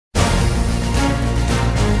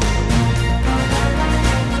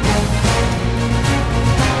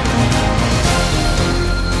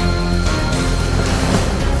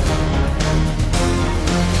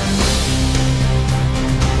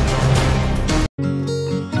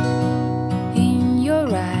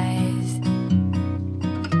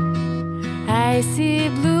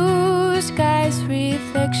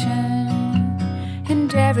reflection,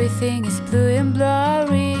 and everything is blue and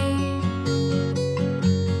blurry.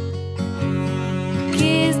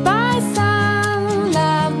 Kissed by sun,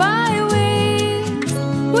 loved by wind,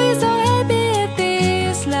 we're so happy at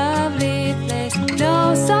this lovely place.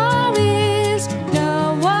 No sorries,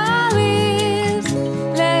 no worries,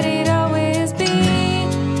 let it always be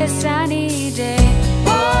a sunny day.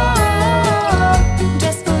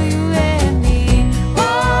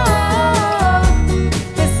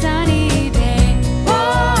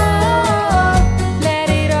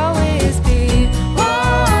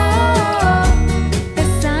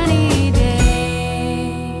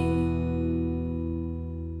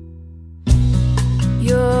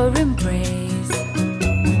 Your embrace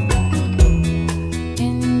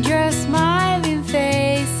and your smiling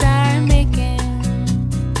face are making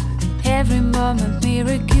every moment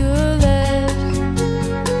miraculous.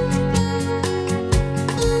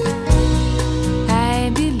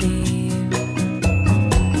 I believe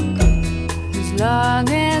as long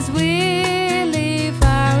as we live,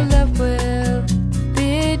 our love will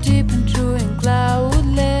be deep and true and cloudless.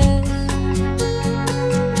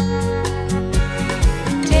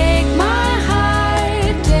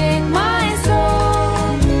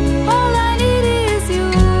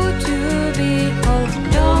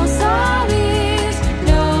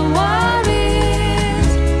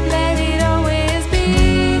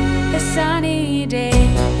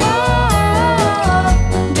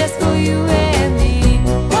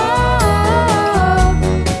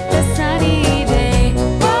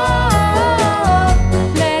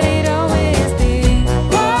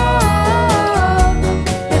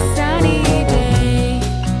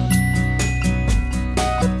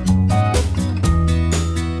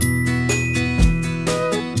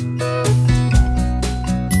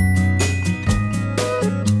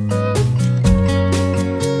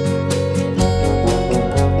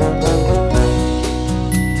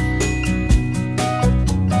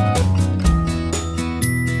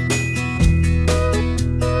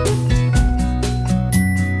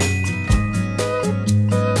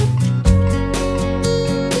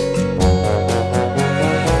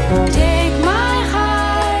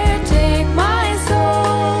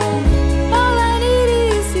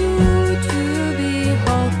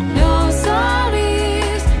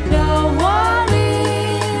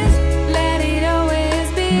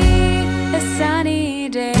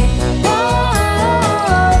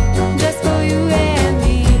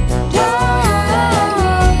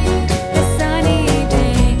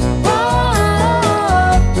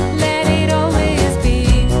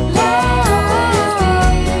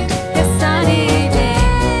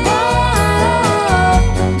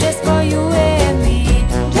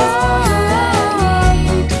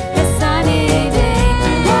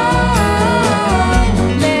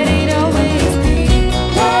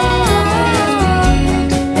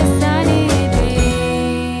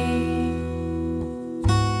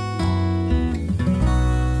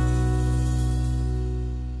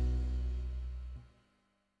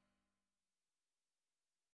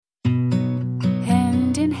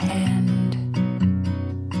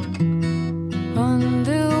 On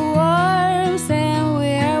the warm sand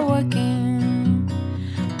we are walking,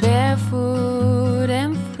 barefoot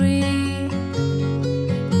and free.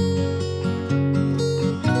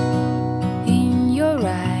 In your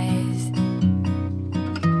eyes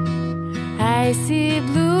I see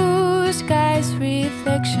blue skies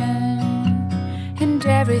reflection, and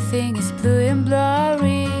everything is blue and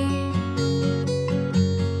blurry.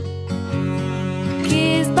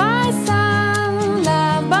 Kissed by sun,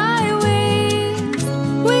 loved by wind,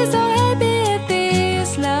 we're so happy at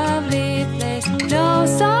this lovely place. No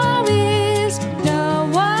sorries, no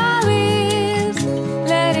worries,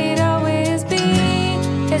 let it always be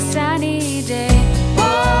a sunny day.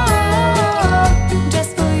 Whoa,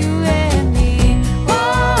 just for you and me.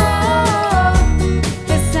 Whoa,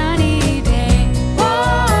 a sunny day.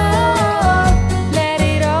 Whoa, let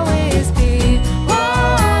it always be. Whoa,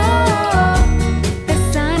 a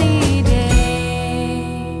sunny day.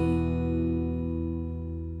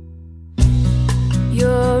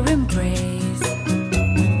 Your embrace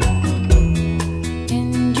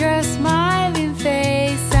and your smiling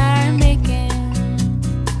face are making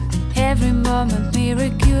every moment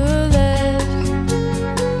miraculous.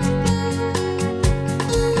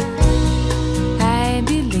 I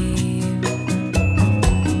believe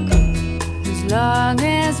as long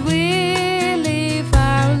as we live,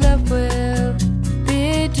 our love will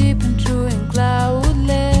be deep and true and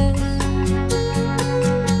cloudless.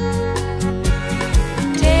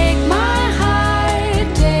 Take my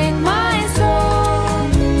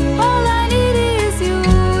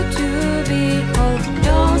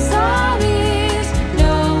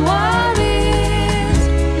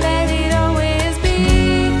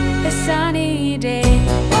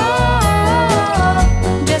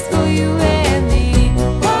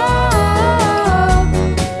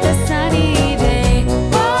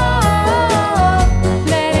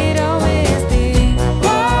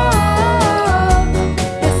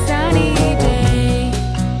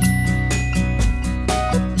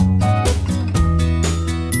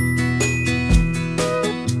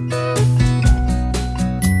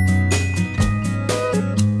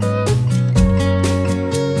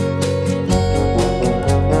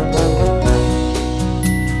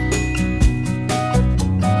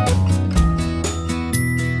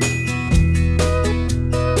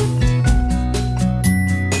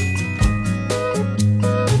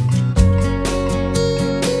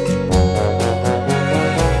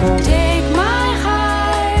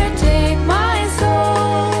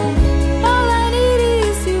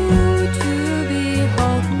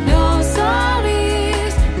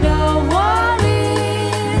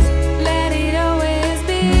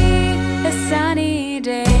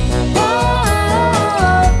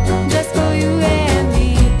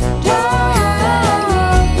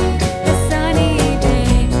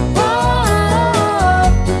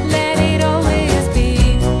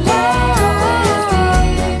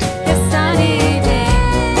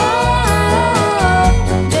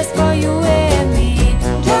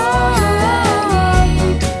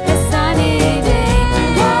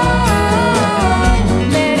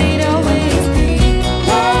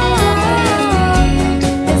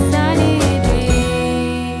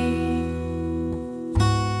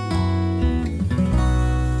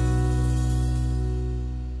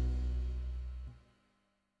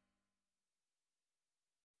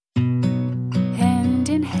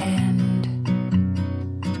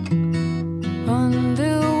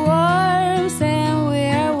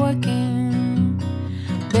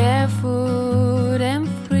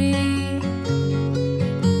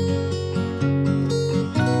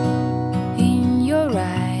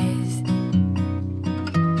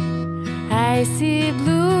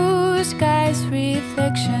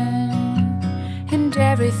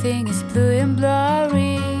everything is blue and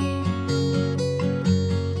blurry.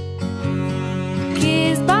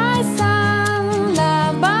 Kissed by sun,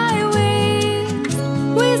 loved by winds,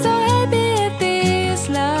 we're so happy at this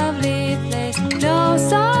lovely place. No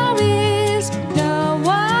sorries, no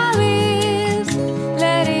worries,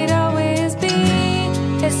 let it always be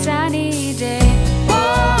a sunny day.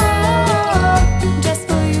 Just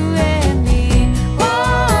for you and me.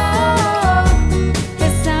 A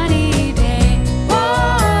sunny day.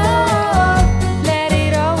 Let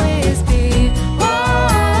it always be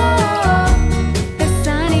a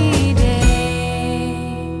sunny day.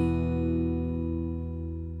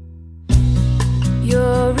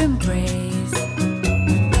 Your embrace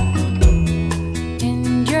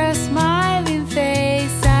and your smiling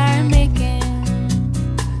face are making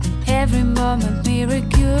every moment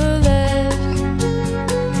miraculous.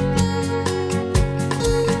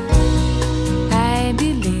 I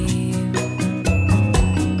believe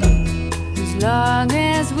as long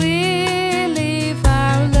as we live,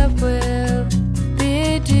 our love will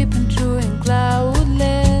be deep and true and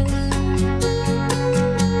cloudless.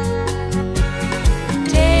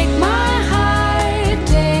 Take my heart,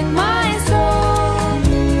 take my soul,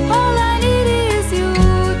 all I need is you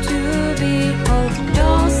to be whole.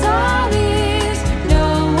 No sorries, no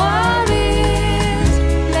worries,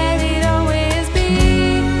 let it always be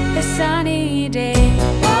a sunny day.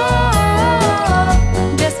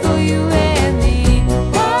 Just for you and me.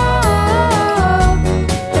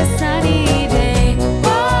 A sunny day.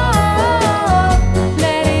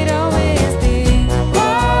 Let it always be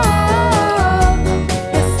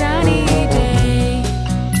a sunny day.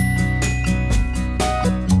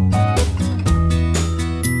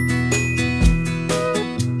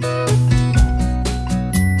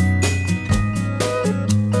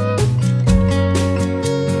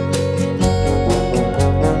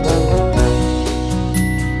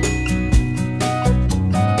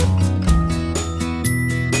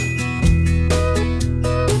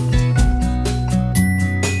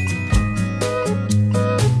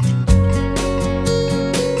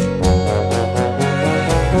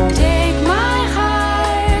 Take my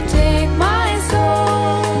heart, take my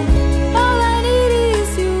soul, all I need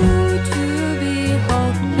is you to be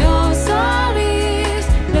whole. No sorries,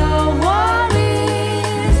 no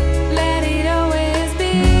worries, let it always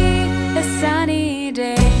be a sunny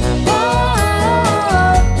day.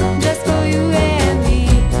 Just for you and me.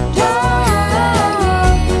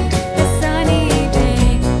 A sunny day.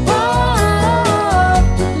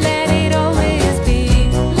 Let it always be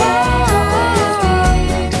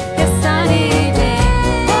a sunny day.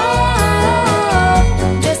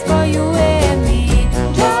 Just for you and me.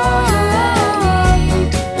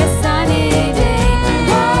 A sunny day.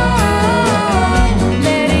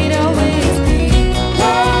 Let it always be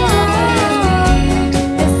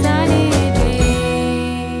a sunny day.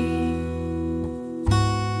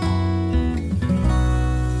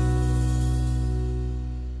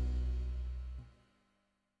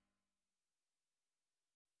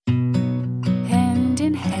 Hand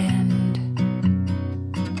in hand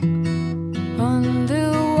on the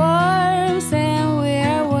warm sand, we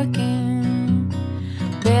are walking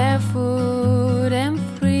barefoot and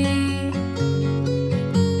free.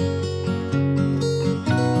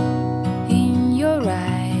 In your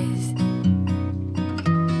eyes,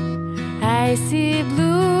 I see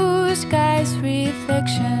blue skies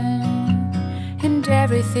reflection, and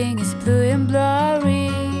everything is blue and blurry.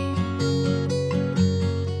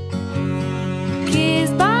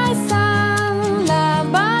 Kissed by sun,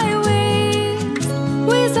 loved by winds,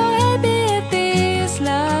 we're so happy at this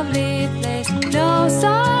lovely place. No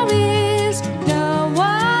sorries, no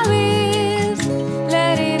worries,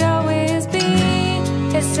 let it always be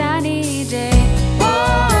a sunny day.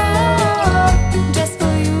 Just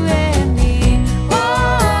for you and me.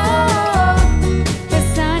 A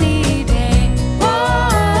sunny day.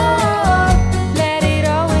 Let it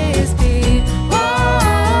always be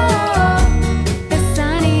a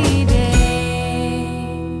sunny day.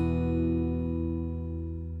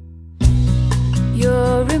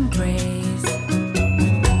 Your embrace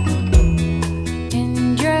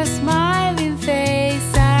and your smiling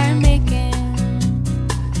face are making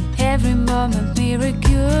every moment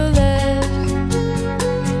miraculous.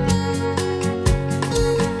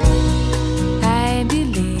 I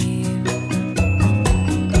believe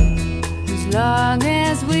as long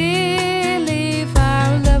as we live,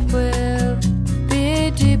 our love will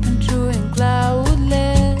be deep and true and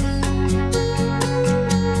cloudless.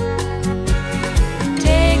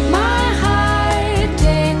 Take my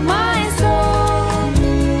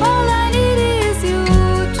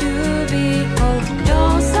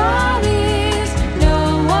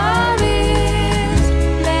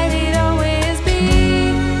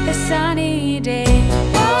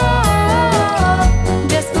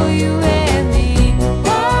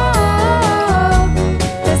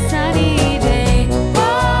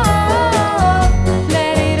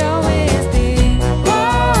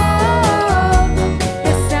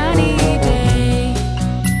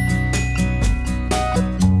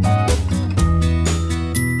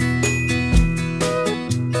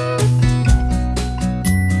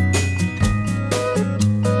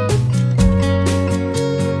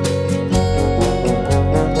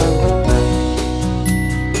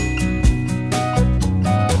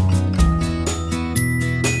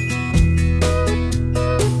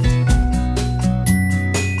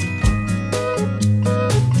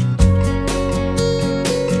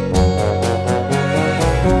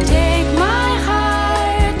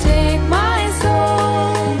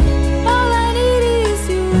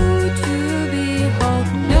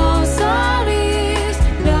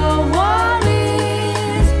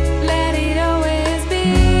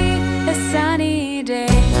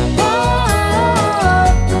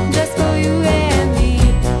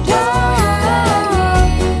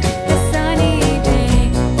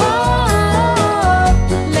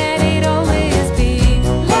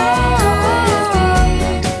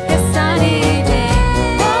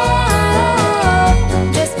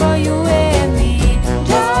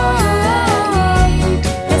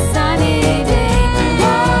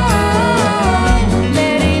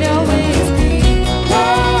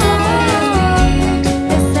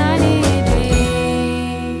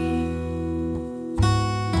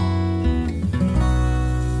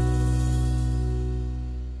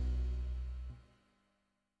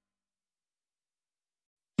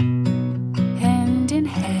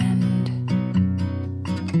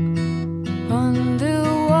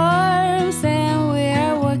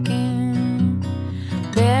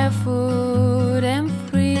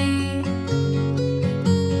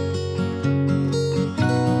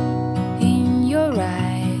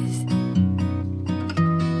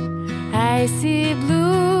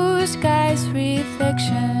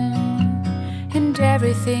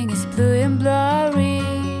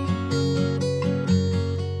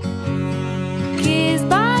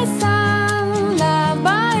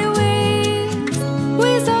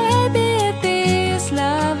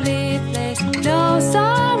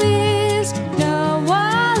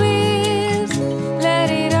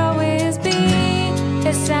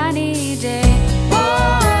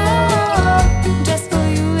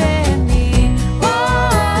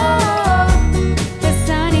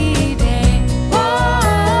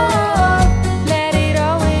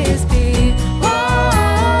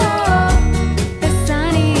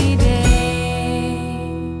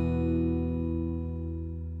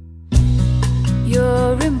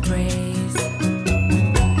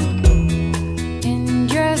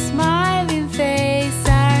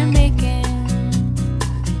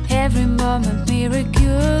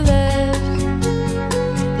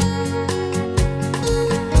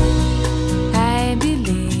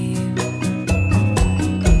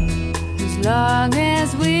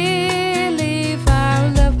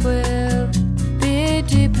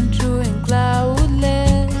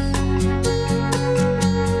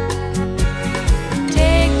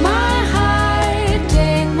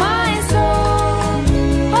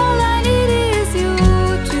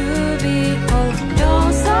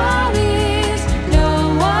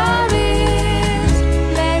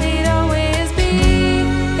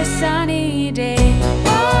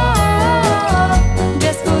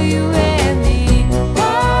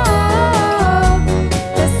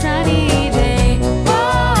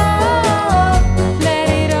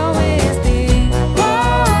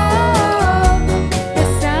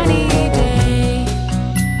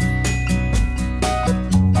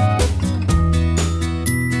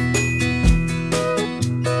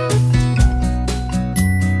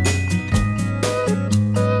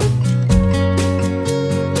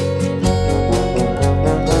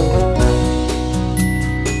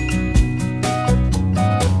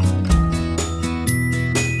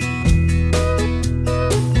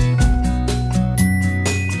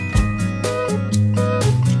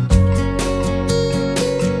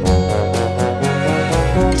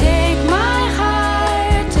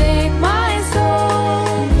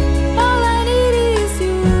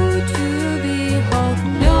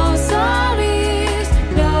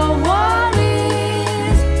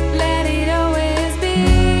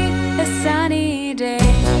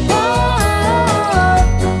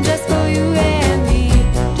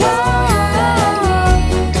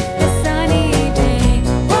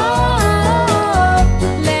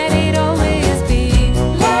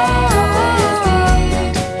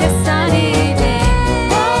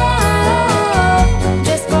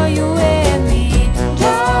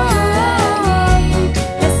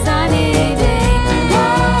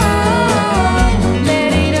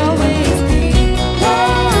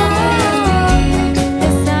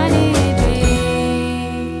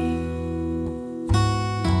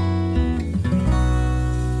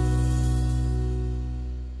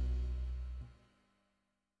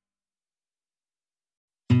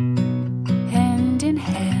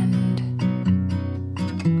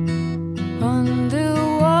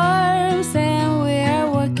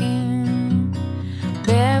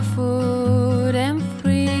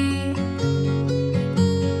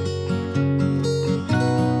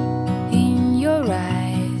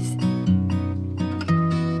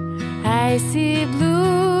I see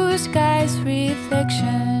blue skies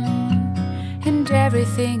reflection, and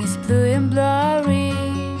everything is blue and blurry.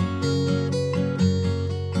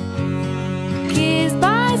 Kissed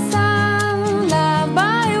by sun, loved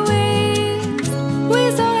by winds,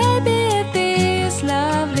 we're so happy at this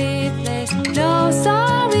lovely place. No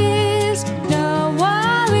sorries, no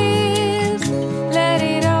worries, let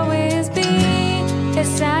it always be a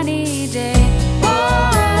sunny day.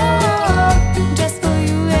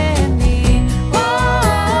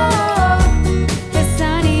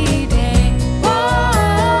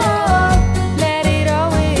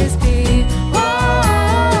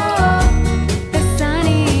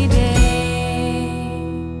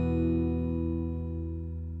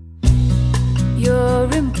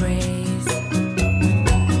 Your embrace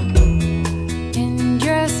and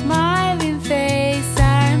your smiling face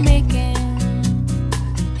are making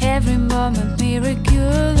every moment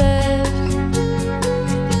miraculous.